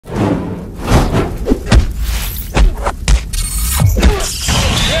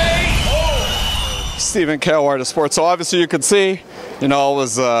Stephen Kale, Art of Sports. So obviously you could see, I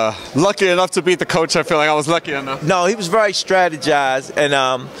was lucky enough to beat the coach. I feel like I was lucky enough. No, he was very strategized,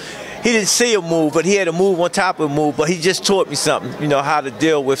 and he didn't see a move, but he had a move on top of a move, but he just taught me something, how to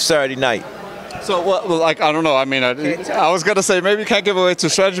deal with Saturday night. So, I don't know. I mean, I was going to say maybe you can't give away too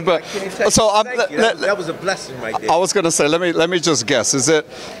strategy, but so that was a blessing right there. I was going to say, let me just guess. Is it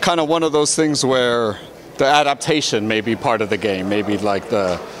kind of one of those things where the adaptation may be part of the game, maybe like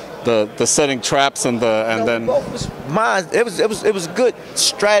the setting traps and then mine? It was good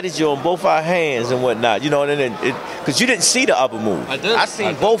strategy on both our hands and whatnot, and because you didn't see the other move. I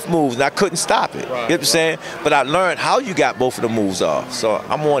seen both moves and I couldn't stop it. Right, you know what I'm saying? But I learned how you got both of the moves off, so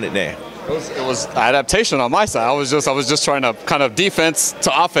I'm on it now. It was adaptation on my side. I was just trying to kind of defense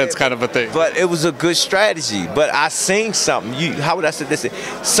to offense kind of a thing. But it was a good strategy. But I seen something. How would I say this?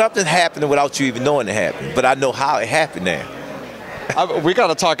 Something happened without you even knowing it happened. But I know how it happened now. We got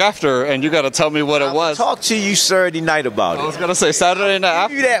to talk after, and you got to tell me what it was. Talk to you Saturday night about it. I was gonna say Saturday night. I'll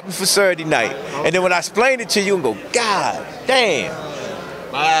give you that for Saturday night, and then when I explain it to you, and go, God damn.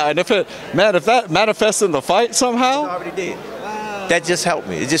 And if that manifests in the fight somehow, it already did. That just helped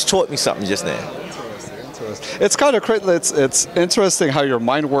me. It just taught me something just now. Interesting. It's kind of crazy. It's interesting how your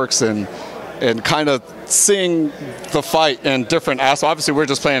mind works and kind of seeing the fight in different aspects. Obviously, we're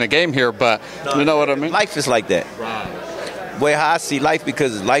just playing a game here, but you know what I mean? Life is like that. Right. Way how I see life,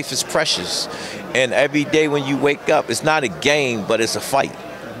 because life is precious. And every day when you wake up, it's not a game, but it's a fight.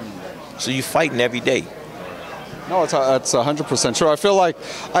 So you're fighting every day. No, it's 100% true. I feel like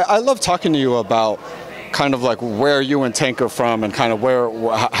I love talking to you about kind of like where you and Tank are from and kind of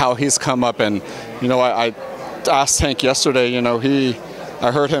how he's come up. And I asked Tank yesterday,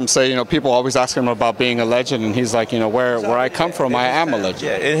 I heard him say, people always ask him about being a legend, and he's like, where I come from, I am a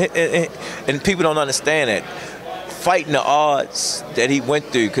legend. Yeah, and people don't understand that. Fighting the odds that he went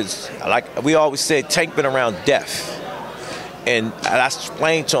through, because like we always said, Tank been around death. And I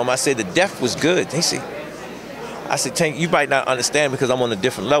explained to him, I said, the death was good. He said, I said, Tank, you might not understand because I'm on a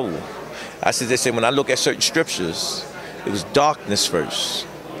different level. I said, they said, when I look at certain scriptures, it was darkness first.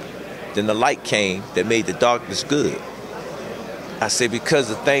 Then the light came that made the darkness good. I said, because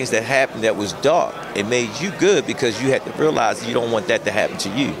the things that happened that was dark, it made you good because you had to realize you don't want that to happen to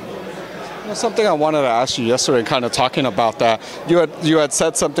you. Something I wanted to ask you yesterday, kind of talking about that, you had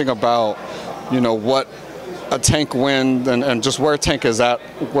said something about, what a Tank win and just where Tank is at,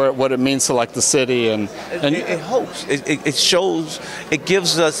 what it means to like the city and it hopes. It shows, it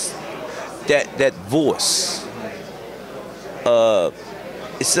gives us that voice.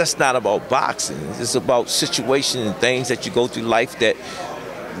 It's just not about boxing. It's about situations and things that you go through life that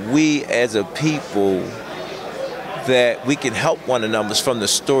we as a people, that we can help one another from the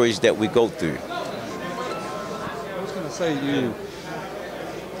stories that we go through. I was going to say,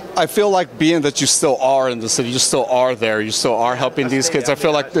 I feel like being that you still are in the city, you still are there, you still are helping these kids. I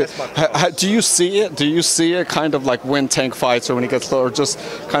feel like, do you see it? Do you see it kind of like when Tank fights or when he gets low, or just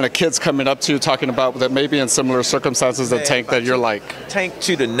kind of kids coming up to you talking about that maybe in similar circumstances that Tank, that you're like? Tank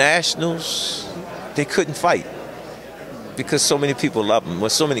to the Nationals, they couldn't fight because so many people love him, well,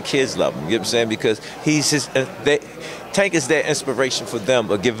 so many kids love him, you know what I'm saying? Because Tank is their inspiration for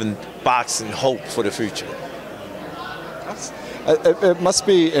them of giving boxing hope for the future. It must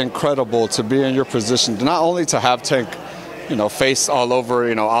be incredible to be in your position, not only to have Tank, face all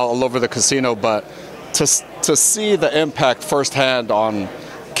over, all over the casino, but to see the impact firsthand on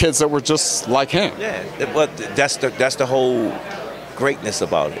kids that were just like him. Yeah, but that's the whole greatness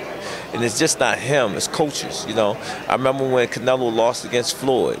about it. And it's just not him, it's coaches, I remember when Canelo lost against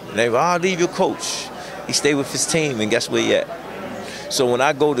Floyd, and they were, I'll leave your coach. He stayed with his team, and guess where he at? So when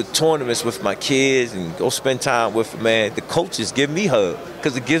I go to tournaments with my kids and go spend time with them, man, the coaches give me hug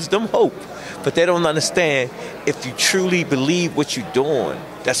because it gives them hope. But they don't understand, if you truly believe what you're doing,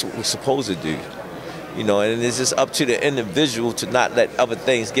 that's what we're supposed to do. And it's just up to the individual to not let other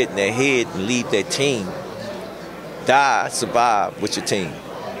things get in their head and leave their team. Die, survive with your team.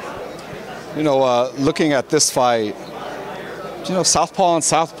 Looking at this fight, southpaw and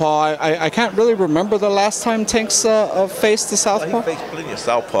southpaw, I can't really remember the last time Tank's faced the southpaw. He faced plenty of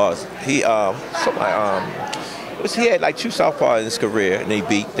southpaws. He had like 2 southpaws in his career, and they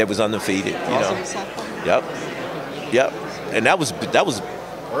beat. That was undefeated. Yep. And that was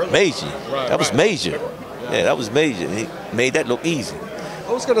major. That was major. Yeah, that was major. He made that look easy.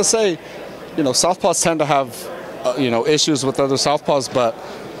 I was gonna say, southpaws tend to have, issues with other southpaws, but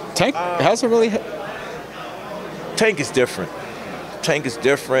Tank hasn't really. Tank is different. Tank is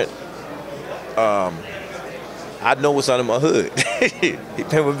different. I know what's under my hood. He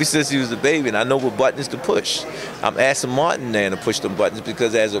been with me since he was a baby, and I know what buttons to push. I'm asking Martin now to push them buttons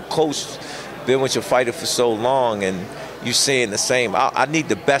because as a coach, been with your fighter for so long, and you saying the same. I need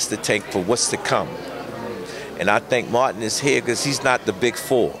the best of Tank for what's to come. And I think Martin is here because he's not the big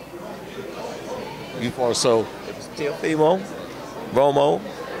four. So it was Teofimo, Romo,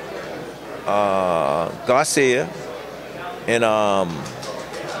 Garcia, and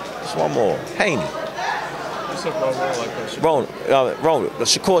there's one more, Haney. Romo.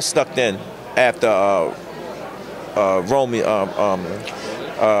 Shakur stuck in after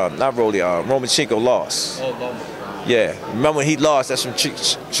Romachenko lost. Yeah, remember when he lost? That's from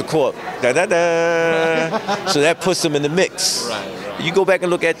Shakur. So that puts him in the mix. You go back and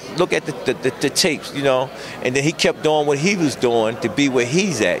look at the tapes, you know, and then he kept doing what he was doing to be where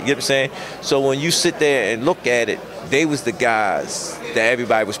he's at. You know what I'm saying? So when you sit there and look at it, they was the guys that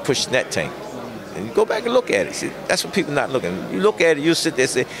everybody was pushing that Tank. And you go back and look at it. See, that's what people not looking. You look at it, you sit there and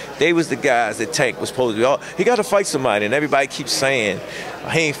say, they was the guys that Tank was supposed to be. Oh, he got to fight somebody. And everybody keeps saying,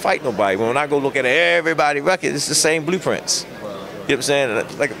 he ain't fight nobody. When I go look at everybody record, it's the same blueprints. You know what I'm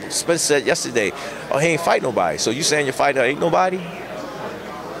saying? Like Spencer said yesterday, oh, he ain't fight nobody. So you saying your fighter ain't nobody?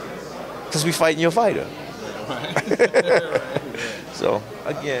 Because we fighting your fighter. So,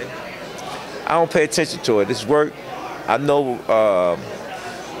 again, I don't pay attention to it. It's work. I know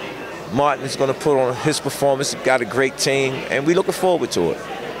Martin is going to put on his performance. Got a great team, and we looking forward to it.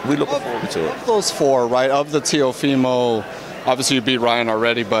 We looking forward to it. Of those four, right? Of the Teofimo, obviously you beat Ryan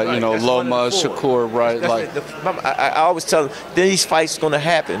already, but you know, Loma, Shakur, right? I always tell them these fights going to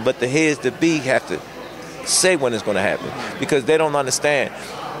happen, but the heads to be have to say when it's going to happen because they don't understand.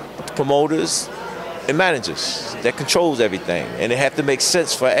 Promoters and managers that controls everything, and it have to make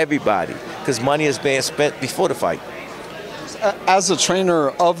sense for everybody because money is being spent before the fight. As a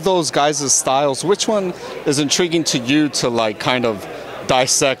trainer of those guys' styles, which one is intriguing to you to like kind of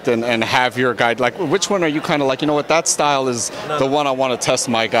dissect and have your guy? Like, which one are you kind of like, you know what, that style is the one I want to test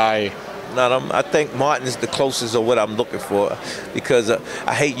my guy? I think Martin is the closest of what I'm looking for because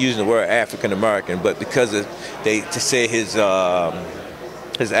I hate using the word African American, but because to say his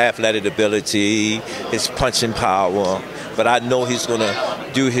athletic ability, his punching power, but I know he's going to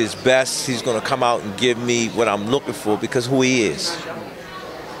do his best. He's going to come out and give me what I'm looking for because who he is.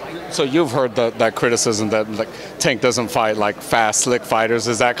 So you've heard that criticism that like Tank doesn't fight like fast, slick fighters.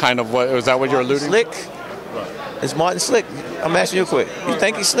 Is that kind of what you're alluding to? Slick? Is Martin slick? I'm asking you quick. You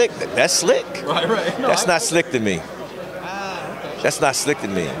think he's slick? That's slick. Right. No, that's not slick to me. That's not slick to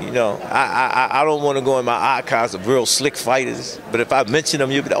me. You know, I don't want to go in my archives of real slick fighters, but if I mention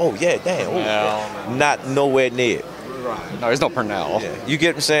them, you'll be like, oh, yeah, damn. Oh, yeah. Not nowhere near. Right. No, he's no Purnell. Yeah. You get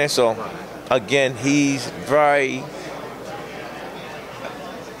what I'm saying? So, again, he's very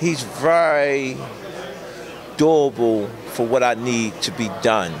doable for what I need to be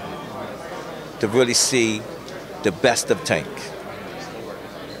done to really see the best of Tank.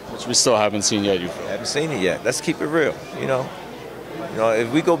 Which we still haven't seen yet. Haven't seen it yet. Let's keep it real, you know. You know,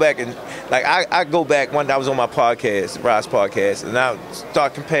 if we go back and, like, I go back, one day I was on my podcast, Rod's podcast, and I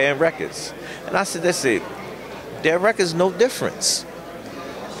start comparing records. And I said, that's it. Their record's no difference.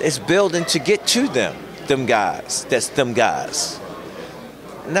 It's building to get to them guys. That's them guys.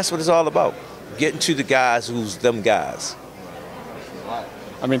 And that's what it's all about. Getting to the guys who's them guys.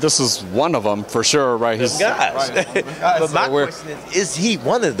 I mean, this is one of them for sure, right? Them guys. Right. But my question is he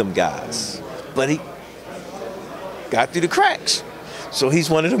one of them guys? But he got through the cracks. So he's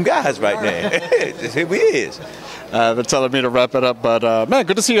one of them guys right now. Here he is. They're telling me to wrap it up, but man,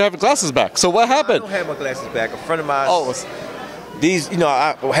 good to see you have your glasses back. So what happened? I don't have my glasses back. A friend of mine. These, you know,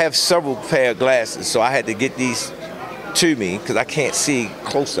 I have several pair of glasses, so I had to get these to me because I can't see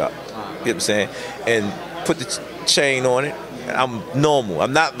close up. You know what I'm saying? And put the chain on it. I'm normal.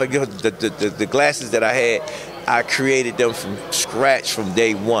 I'm not like the glasses that I had. I created them from scratch from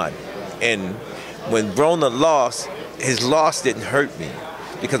day one. And when Rona lost, his loss didn't hurt me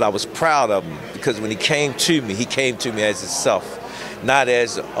because I was proud of him. Because when he came to me as himself, not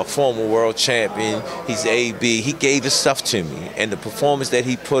as a former world champion. He's AB. He gave his stuff to me. And the performance that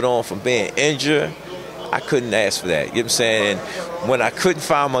he put on from being injured, I couldn't ask for that. You know what I'm saying? And when I couldn't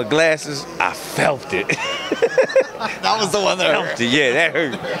find my glasses, I felt it. That was the one that hurt. Yeah, that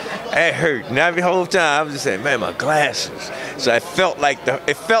hurt. That hurt. And every whole time I was just saying, man, my glasses. So it felt like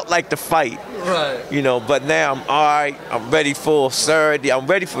the fight. Right. You know, but now I'm all right. I'm ready for Saturday. I'm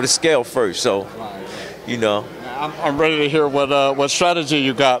ready for the scale first. So, you know. I'm ready to hear what strategy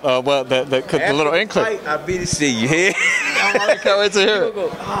you got. That could the little inkling. I'll be to see you here. I can't wait to hear it.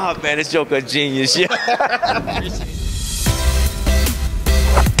 Oh man, this joker a genius. Yeah.